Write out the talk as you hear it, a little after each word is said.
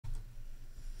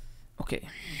Okay.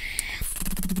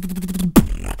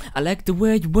 I like the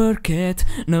way you work it,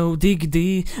 no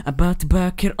diggity, about to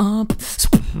back it up.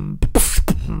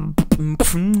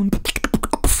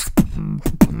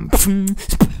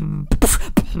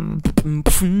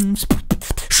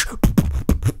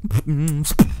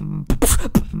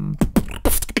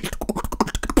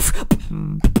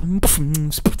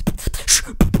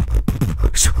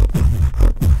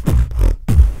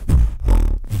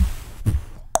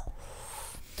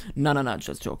 No,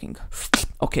 just joking.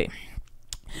 Okay.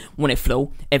 When I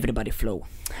flow, everybody flow.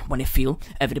 When I feel,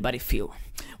 everybody feel.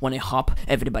 When I hop,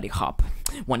 everybody hop.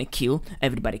 When I kill,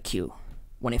 everybody kill.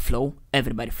 When I flow,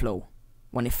 everybody flow.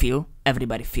 When I feel,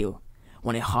 everybody feel.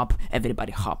 When I hop,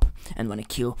 everybody hop. And when I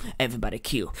kill, everybody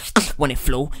kill. When I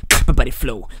flow, everybody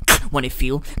flow. When I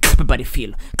feel, everybody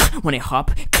feel. When I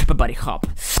hop, everybody hop.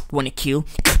 When I kill,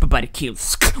 everybody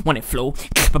kills. When I flow,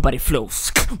 everybody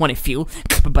flows. When I feel,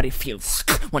 everybody feels.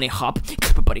 When I hop,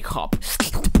 everybody hop.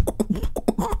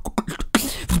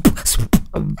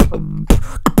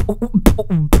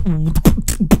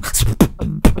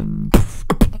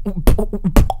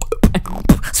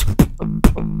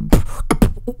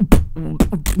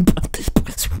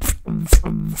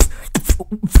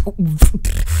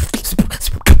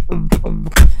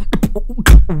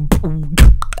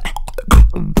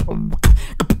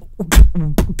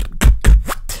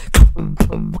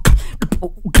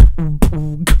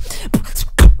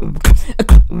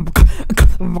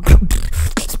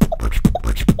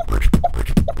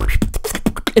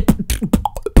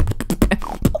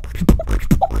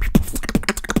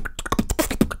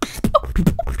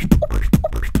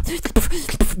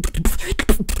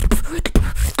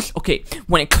 Okay,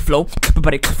 when I flow,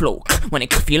 everybody flow. When I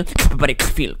feel, everybody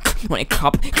feel. When I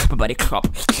hop, everybody hop.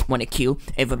 When I kill,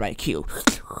 everybody kill.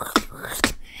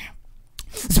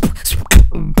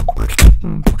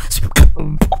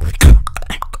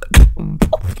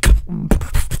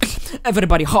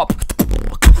 Everybody hop.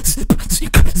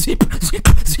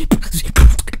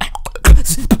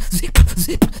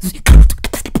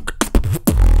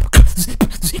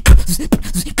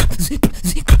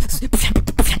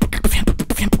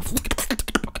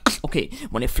 Okay,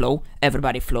 when I flow,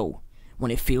 everybody flow.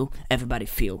 When I feel, everybody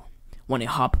feel. When I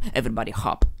hop, everybody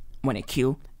hop. When I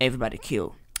kill, everybody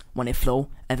kill. When I flow,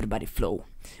 everybody flow.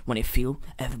 When I feel,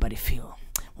 everybody feel.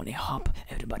 When I hop,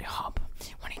 everybody hop.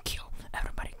 When I kill,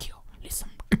 everybody kill. Listen.